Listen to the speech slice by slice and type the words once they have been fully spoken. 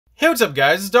Hey, what's up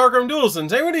guys, it's DarkArmedDuelist, and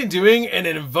today we're going to be doing an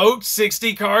Invoked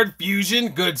 60 card Fusion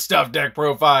Good Stuff deck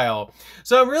profile.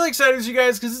 So I'm really excited you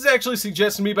guys because this is actually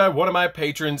suggested to me by one of my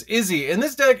patrons, Izzy, and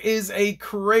this deck is a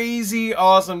crazy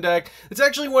awesome deck. It's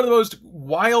actually one of the most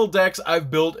wild decks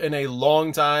I've built in a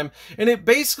long time, and it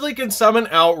basically can summon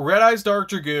out Red Eyes Dark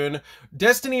Dragoon,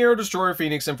 Destiny Hero Destroyer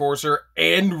Phoenix Enforcer,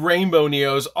 and Rainbow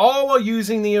Neos, all while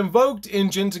using the Invoked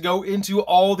engine to go into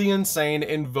all the insane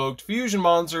Invoked Fusion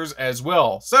monsters as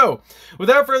well. So,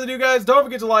 without further ado guys, don't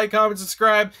forget to like, comment,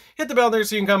 subscribe, hit the bell there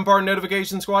so you can become part of the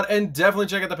notification squad, and definitely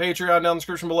check out the Patreon down in the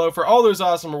description below for all those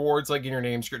awesome rewards like getting your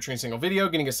name skipped in a single video,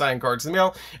 getting assigned cards in the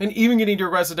mail, and even getting to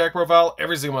request a deck profile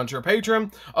every single month to your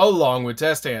Patreon, along with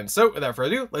test hands. So, without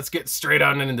further ado, let's get straight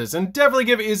on into this, and definitely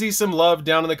give Izzy some love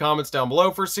down in the comments down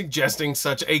below for suggesting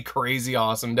such a crazy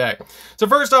awesome deck. So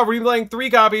first off, we're going to be playing 3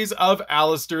 copies of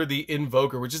Alistair the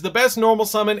Invoker, which is the best normal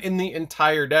summon in the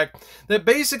entire deck that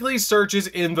basically searches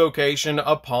invocation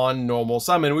upon normal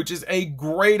summon, which is a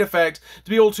great effect to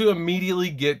be able to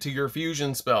immediately get to your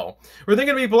fusion spell. We're then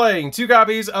going to be playing 2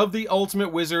 copies of the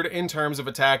Ultimate Wizard in terms of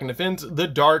attack and defense, the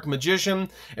Dark Magician,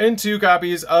 and 2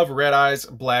 copies of Red Eyes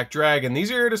Black Dragon.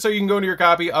 These are here so you can go into your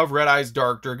copy of Red Eyes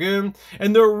Dark Dragoon,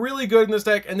 and they're really good in this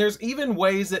deck, and there's even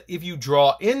ways that if you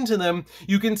draw into them,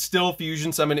 you can still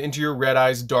fusion summon into your Red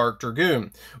Eyes Dark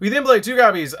Dragoon. We then play 2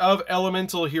 copies of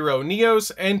Elemental Hero Neos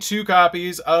and 2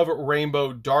 copies of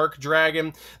Rainbow Dark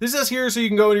Dragon. This is here so you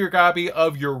can go into your copy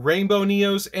of your Rainbow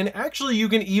Neos, and actually you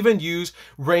can even use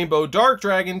Rainbow Dark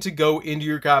Dragon to go into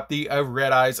your copy of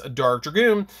Red Eyes Dark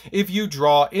Dragoon if you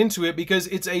draw into it, because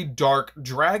it's a Dark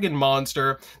Dragon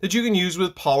monster that you can use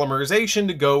with polymerization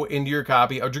to go into your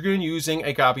copy of Dragoon using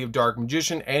a copy of Dark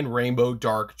Magician and Rainbow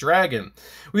Dark Dragon.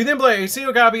 We then play a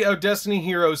single copy of Destiny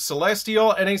Hero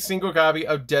Celestial and a single copy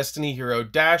of Destiny Hero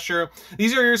Dasher.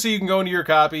 These are here so you can go into your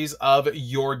copies of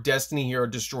your Destiny Hero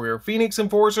Destroyer Phoenix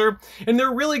Enforcer, and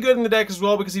they're really good in the deck as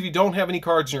well because if you don't have any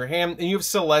cards in your hand and you have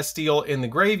Celestial in the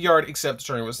graveyard except the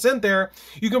turn it was sent there,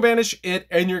 you can banish it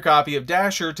and your copy of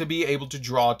Dasher to be able to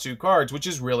draw 2 cards, which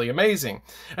is really amazing.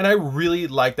 And I really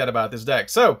like that about this deck.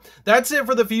 So that's it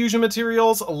for the fusion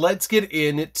materials. Let's get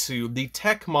into the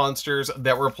tech monsters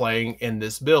that we're playing in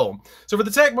this build. So for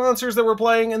the tech monsters that we're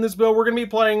playing in this build, we're going to be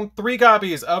playing 3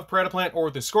 copies of Predaplant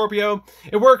or the Scorpio.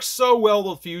 It works so well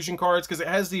with fusion cards because it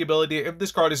has the ability, if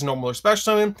this card is normal or special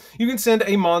summon, you can send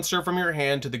a monster from your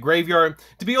hand to the graveyard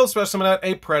to be able to special summon out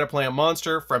a Predaplant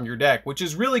monster from your deck, which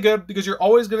is really good because you're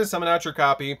always going to summon out your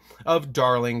copy of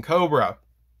Darling Cobra.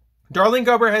 Darling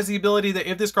Cobra has the ability that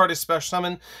if this card is special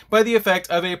summoned by the effect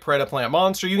of a Predaplant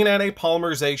monster, you can add a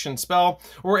polymerization spell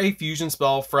or a fusion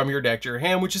spell from your deck to your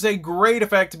hand, which is a great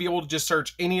effect to be able to just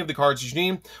search any of the cards you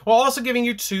need, while also giving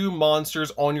you 2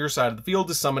 monsters on your side of the field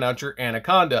to summon out your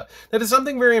Anaconda. That is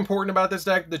something very important about this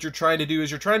deck that you're trying to do,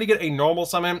 is you're trying to get a normal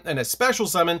summon and a special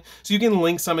summon so you can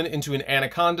link summon into an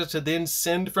Anaconda to then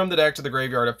send from the deck to the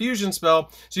graveyard a fusion spell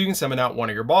so you can summon out one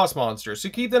of your boss monsters. So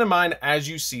keep that in mind as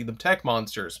you see the tech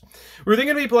monsters. We're then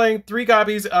going to be playing 3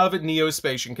 copies of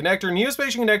Neospatian Connector.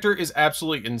 Neospatian Connector is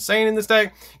absolutely insane in this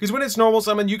deck because when it's normal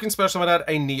summon, you can special summon out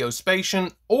a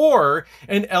Neospatian or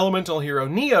an Elemental Hero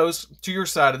Neos to your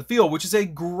side of the field, which is a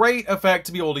great effect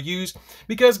to be able to use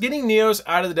because getting Neos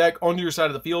out of the deck onto your side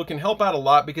of the field can help out a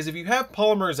lot, because if you have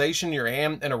polymerization in your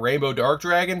hand and a Rainbow Dark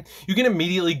Dragon, you can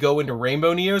immediately go into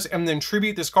Rainbow Neos and then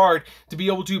tribute this card to be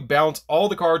able to bounce all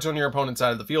the cards on your opponent's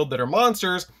side of the field that are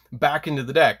monsters back into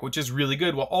the deck, which is really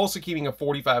good, while also keeping a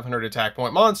 4,500 attack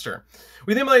point monster.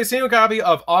 We then play a single copy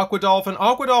of Aqua Dolphin.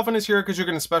 Aqua Dolphin is here because you're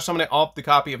going to special summon it off the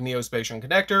copy of Neospatian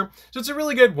Connector, so it's a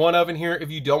really good one of in here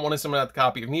if you don't want to summon out the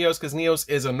copy of Neos, because Neos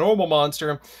is a normal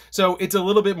monster, so it's a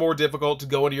little bit more difficult to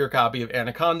go into your copy of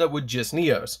Anaconda with just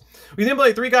Neos. We then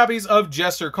play 3 copies of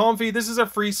Jester Comfy. This is a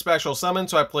free special summon,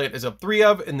 so I play it as a 3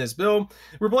 of in this build.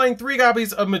 We're playing 3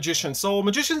 copies of Magician Soul.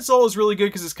 Magician Soul is really good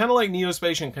because it's kind of like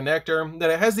Neospatian Connector, that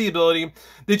it has the ability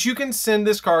that you can send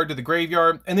this card to the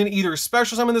graveyard and then either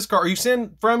special summon this card, or you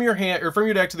send from your hand or from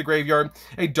your deck to the graveyard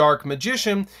a Dark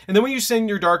Magician, and then when you send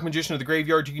your Dark Magician to the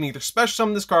graveyard, you can either special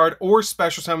summon this card or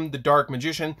special summon the Dark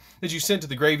Magician that you sent to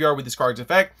the graveyard with this card's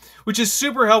effect, which is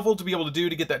super helpful to be able to do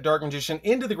to get that Dark Magician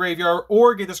into the graveyard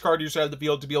or get this card to your side of the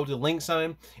field to be able to link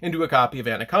summon into a copy of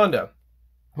Anaconda.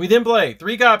 We then play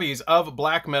 3 copies of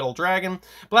Black Metal Dragon.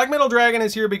 Black Metal Dragon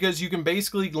is here because you can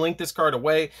basically link this card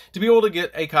away to be able to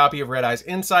get a copy of Red Eyes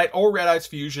Insight or Red Eyes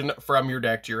Fusion from your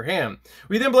deck to your hand.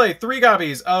 We then play 3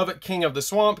 copies of King of the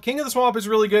Swamp. King of the Swamp is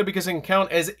really good because it can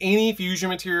count as any fusion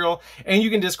material, and you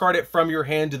can discard it from your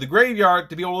hand to the graveyard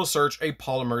to be able to search a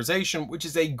polymerization, which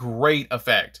is a great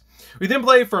effect. We then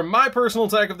play, for my personal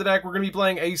tech of the deck, we're going to be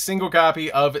playing a single copy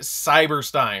of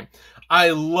Cyberstein.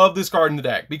 I love this card in the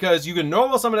deck because you can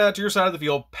normal summon it out to your side of the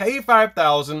field, pay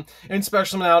 5,000, and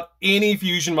special summon out any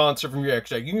fusion monster from your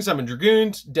extra deck. You can summon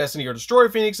Dragoons, Destiny or Destroy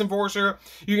Phoenix Enforcer,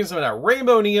 you can summon out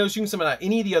Rainbow Neos, you can summon out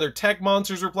any of the other tech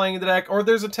monsters we're playing in the deck, or if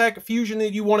there's a tech fusion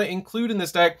that you want to include in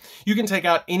this deck, you can take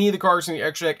out any of the cards in your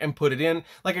extra deck and put it in,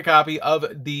 like a copy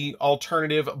of the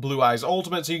alternative Blue Eyes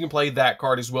Ultimate, so you can play that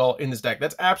card as well in this deck.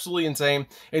 That's absolutely insane,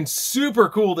 and super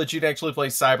cool that you'd actually play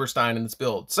Cyberstein in this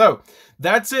build. So,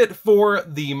 that's it for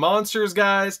the monsters,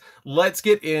 guys. Let's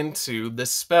get into the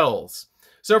spells.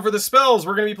 So for the spells,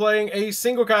 we're going to be playing a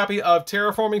single copy of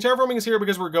Terraforming. Terraforming is here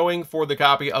because we're going for the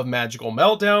copy of Magical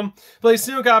Meltdown. Play a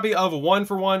single copy of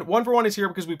 1-for-1. 1-for-1 is here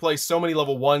because we play so many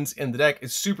level 1s in the deck.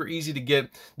 It's super easy to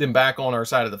get them back on our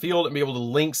side of the field and be able to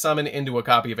link summon into a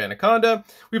copy of Anaconda.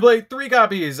 We play 3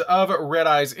 copies of Red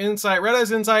Eyes Insight. Red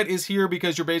Eyes Insight is here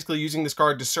because you're basically using this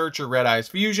card to search your Red Eyes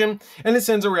fusion, and it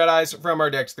sends a Red Eyes from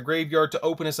our decks to the graveyard to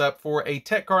open us up for a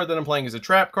tech card that I'm playing as a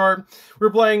trap card.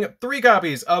 We're playing 3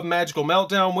 copies of Magical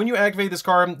Meltdown. When you activate this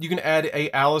card, you can add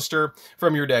a Alistair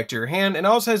from your deck to your hand, and it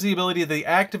also has the ability of the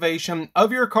activation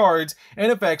of your cards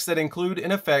and effects that include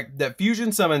an effect that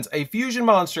fusion summons a fusion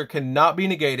monster cannot be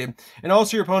negated, and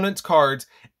also your opponent's cards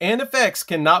and effects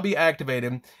cannot be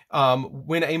activated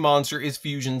when a monster is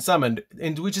fusion summoned,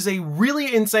 and which is a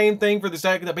really insane thing for this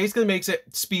deck that basically makes it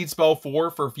speed spell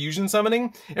 4 for fusion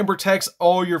summoning and protects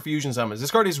all your fusion summons. This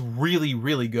card is really,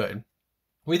 really good.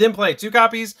 We then play 2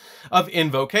 copies of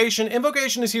Invocation.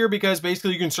 Invocation is here because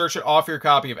basically you can search it off your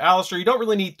copy of Alistair. You don't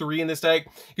really need 3 in this deck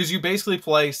because you basically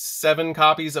play 7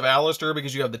 copies of Alistair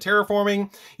because you have the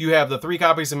Terraforming, you have the 3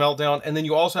 copies of Meltdown, and then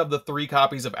you also have the 3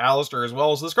 copies of Alistair as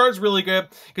well. So this card is really good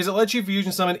because it lets you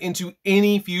fusion summon into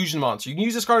any fusion monster. You can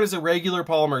use this card as a regular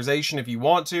polymerization if you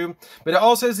want to, but it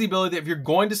also has the ability that if you're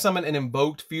going to summon an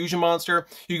invoked fusion monster,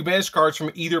 you can banish cards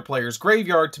from either player's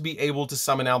graveyard to be able to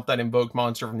summon out that invoked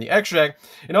monster from the extra deck.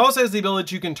 It also has the ability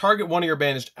that you can target one of your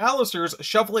banished Alistairs,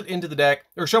 shuffle it into the deck,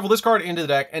 or shuffle this card into the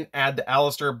deck and add the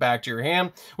Alistair back to your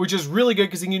hand, which is really good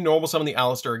because you can normal summon the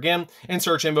Alistair again and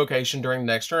search Invocation during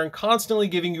the next turn, constantly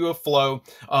giving you a flow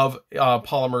of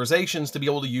polymerizations to be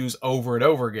able to use over and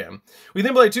over again. We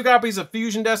then play 2 copies of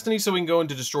Fusion Destiny so we can go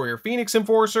into Destroyer Phoenix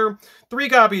Enforcer, 3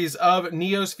 copies of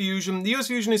Neos Fusion. Neos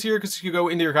Fusion is here because you go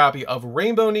into your copy of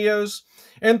Rainbow Neos,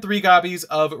 and 3 copies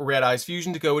of Red Eyes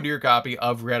Fusion to go into your copy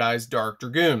of Red Eyes Dark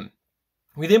Dragoon.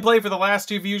 We then play for the last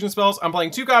 2 fusion spells. I'm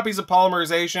playing 2 copies of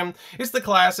Polymerization. It's the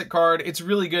classic card. It's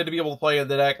really good to be able to play in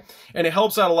the deck, and it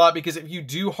helps out a lot because if you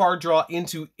do hard draw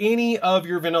into any of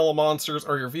your vanilla monsters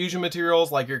or your fusion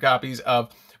materials, like your copies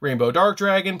of Rainbow Dark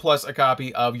Dragon, plus a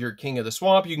copy of your King of the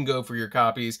Swamp, you can go for your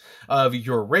copies of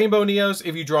your Rainbow Neos.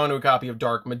 If you draw into a copy of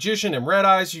Dark Magician and Red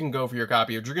Eyes, you can go for your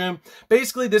copy of Dragoon.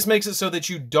 Basically, this makes it so that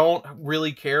you don't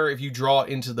really care if you draw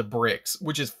into the bricks,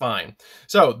 which is fine.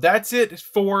 So that's it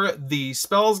for the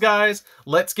spells, guys.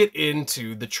 Let's get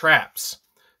into the traps.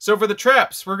 So for the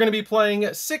traps, we're going to be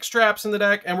playing 6 traps in the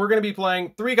deck, and we're going to be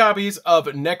playing 3 copies of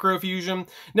Necrofusion.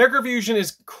 Necrofusion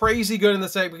is crazy good in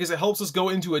this deck because it helps us go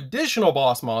into additional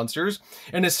boss monsters,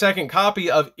 and a second copy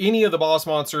of any of the boss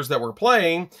monsters that we're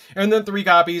playing, and then 3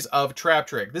 copies of Trap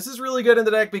Trick. This is really good in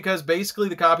the deck because basically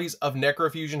the copies of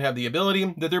Necrofusion have the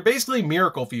ability that they're basically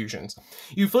miracle fusions.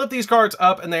 You flip these cards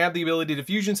up, and they have the ability to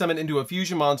fusion summon into a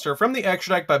fusion monster from the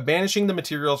extra deck by banishing the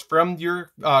materials from your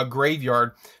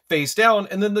graveyard face down,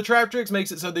 and then the Trap Tricks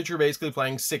makes it so that you're basically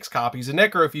playing 6 copies of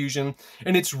Necrofusion,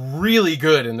 and it's really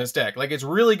good in this deck. Like, it's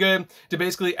really good to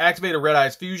basically activate a Red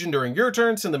Eyes Fusion during your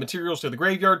turn, send the materials to the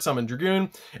graveyard, summon Dragoon,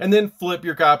 and then flip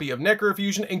your copy of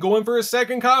Necrofusion and go in for a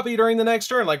second copy during the next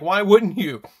turn. Like, why wouldn't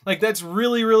you? Like, that's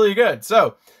really, really good.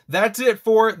 So, that's it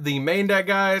for the main deck,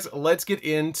 guys. Let's get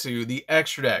into the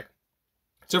extra deck.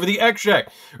 So for the extra deck,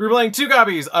 we're playing 2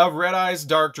 copies of Red Eyes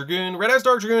Dark Dragoon. Red Eyes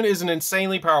Dark Dragoon is an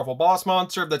insanely powerful boss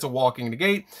monster that's a walking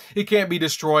negate. It can't be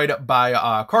destroyed by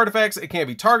card effects. It can't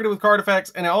be targeted with card effects.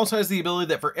 And it also has the ability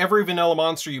that for every vanilla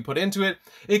monster you put into it,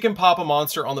 it can pop a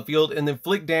monster on the field and then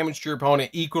inflict damage to your opponent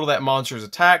equal to that monster's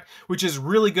attack, which is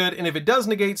really good. And if it does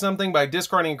negate something by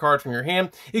discarding a card from your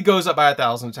hand, it goes up by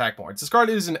 1,000 attack points. This card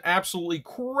is an absolutely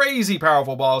crazy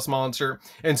powerful boss monster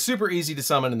and super easy to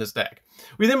summon in this deck.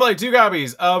 We then play 2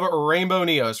 copies of Rainbow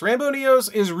Neos. Rainbow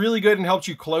Neos is really good and helps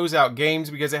you close out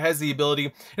games because it has the ability,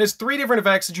 it has 3 different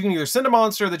effects that you can either send a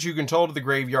monster that you control to the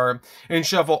graveyard and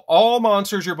shuffle all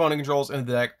monsters your opponent controls into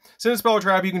the deck, send a spell or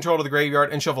trap you control to the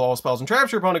graveyard and shuffle all spells and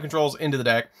traps your opponent controls into the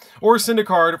deck, or send a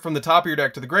card from the top of your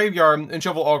deck to the graveyard and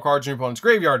shuffle all cards in your opponent's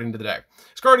graveyard into the deck.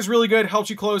 This card is really good, helps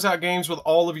you close out games with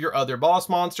all of your other boss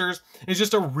monsters. It's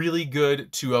just a really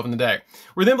good 2 of in the deck.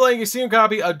 We're then playing a single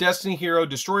copy of Destiny Hero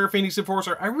Destroyer Phoenix Enforcer.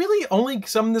 I really only only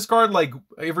summon this card like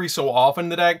every so often in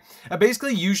the deck. I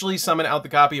basically usually summon out the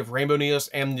copy of Rainbow Neos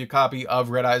and the copy of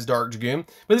Red Eyes Dark Dragoon.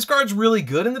 But this card's really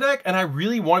good in the deck, and I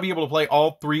really want to be able to play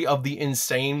all three of the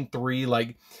insane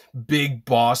like big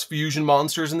boss fusion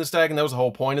monsters in this deck, and that was the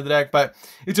whole point of the deck. But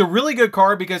it's a really good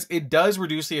card because it does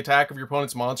reduce the attack of your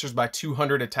opponent's monsters by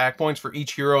 200 attack points for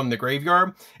each hero in the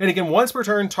graveyard. And again, once per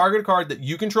turn, target a card that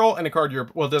you control and a card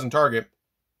well, it doesn't target.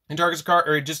 And targets a card,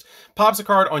 or it just pops a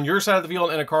card on your side of the field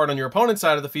and a card on your opponent's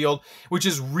side of the field, which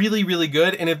is really, really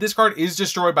good. And if this card is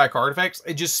destroyed by card effects,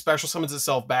 it just special summons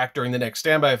itself back during the next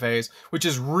standby phase, which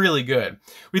is really good.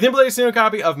 We then play a single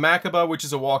copy of Makaba, which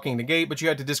is a walking negate, but you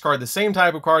have to discard the same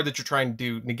type of card that you're trying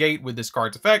to negate with this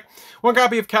card's effect. One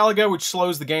copy of Caliga, which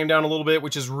slows the game down a little bit,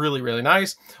 which is really, really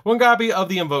nice. One copy of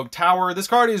the Invoked Tower. This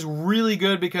card is really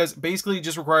good because basically it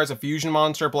just requires a fusion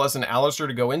monster plus an Alistair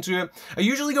to go into it. I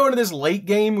usually go into this late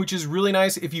game, which is really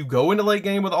nice if you go into late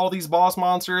game with all these boss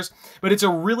monsters, but it's a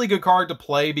really good card to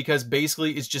play because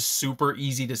basically it's just super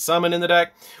easy to summon in the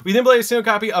deck. We then play a single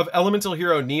copy of Elemental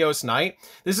Hero Neos Knight.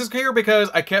 This is here because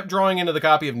I kept drawing into the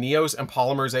copy of Neos and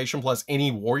Polymerization plus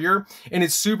any warrior, and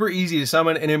it's super easy to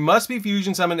summon, and it must be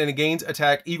fusion summoned, and it gains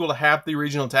attack equal to half the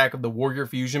original attack of the warrior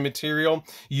fusion material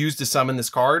used to summon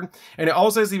this card. And it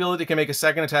also has the ability to make a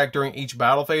second attack during each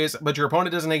battle phase, but your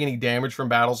opponent doesn't take any damage from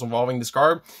battles involving this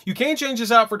card. You can change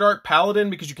this out for Dark Paladin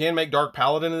because you can make Dark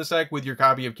Paladin in this deck with your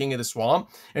copy of King of the Swamp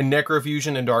and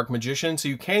Necrofusion and Dark Magician, so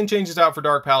you can change this out for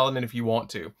Dark Paladin if you want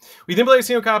to. We then play a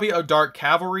single copy of Dark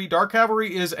Cavalry. Dark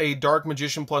Cavalry is a Dark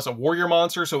Magician plus a warrior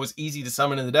monster, so it's easy to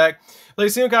summon in the deck. Play a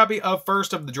single copy of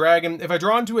First of the Dragon. If I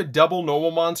draw into a double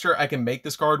normal monster, I can make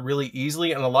this card really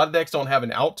easily, and a lot of decks don't have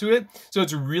an out to it, so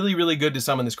it's really, really good to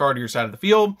summon this card to your side of the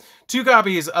field. Two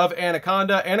copies of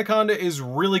Anaconda. Anaconda is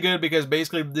really good because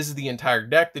basically this is the entire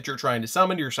deck that you're trying to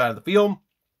summon to your side of the field.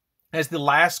 As the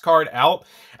last card out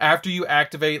after you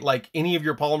activate like any of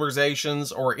your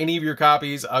polymerizations or any of your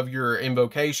copies of your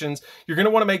invocations, you're going to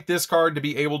want to make this card to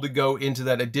be able to go into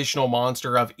that additional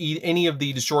monster of any of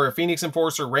the Destroyer Phoenix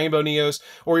Enforcer, Rainbow Neos,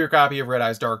 or your copy of Red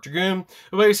Eyes Dark Dragoon.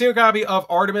 We'll play a single copy of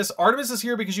Artemis. Artemis is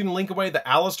here because you can link away the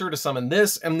Alistair to summon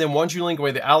this, and then once you link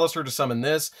away the Alistair to summon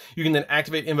this, you can then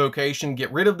activate Invocation, get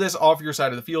rid of this off your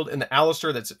side of the field and the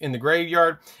Alistair that's in the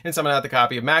graveyard, and summon out the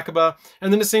copy of Makaba,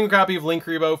 and then a single copy of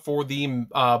Linkuriboh for the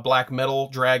black metal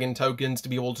dragon tokens to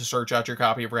be able to search out your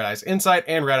copy of Red Eyes Insight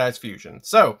and Red Eyes Fusion.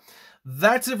 So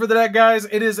that's it for the deck, guys.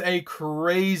 It is a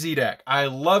crazy deck. I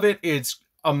love it. It's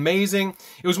amazing.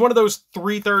 It was one of those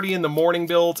 3:30 in the morning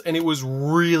builds, and it was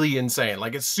really insane.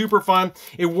 Like, it's super fun.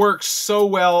 It works so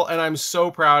well, and I'm so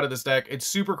proud of this deck. It's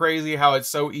super crazy how it's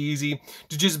so easy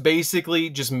to just basically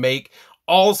just make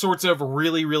all sorts of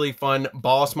really, really fun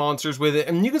boss monsters with it.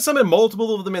 And you can summon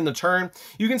multiple of them in the turn.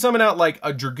 You can summon out like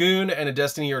a Dragoon and a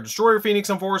Destiny or Destroyer Phoenix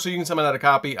Enforcer. You can summon out a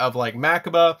copy of like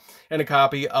Makaba and a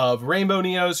copy of Rainbow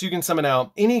Neos. You can summon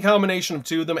out any combination of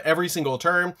two of them every single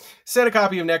turn. Set a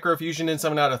copy of Necrofusion and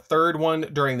summon out a third one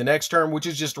during the next turn, which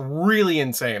is just really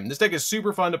insane. This deck is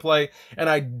super fun to play, and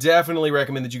I definitely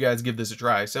recommend that you guys give this a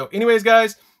try. So anyways,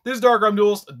 guys, this is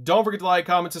DarkArmedDuelist. Don't forget to like,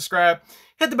 comment, subscribe.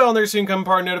 Hit the bell on there so you can become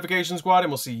part of the notification squad,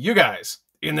 and we'll see you guys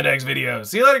in the next video.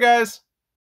 See you later, guys.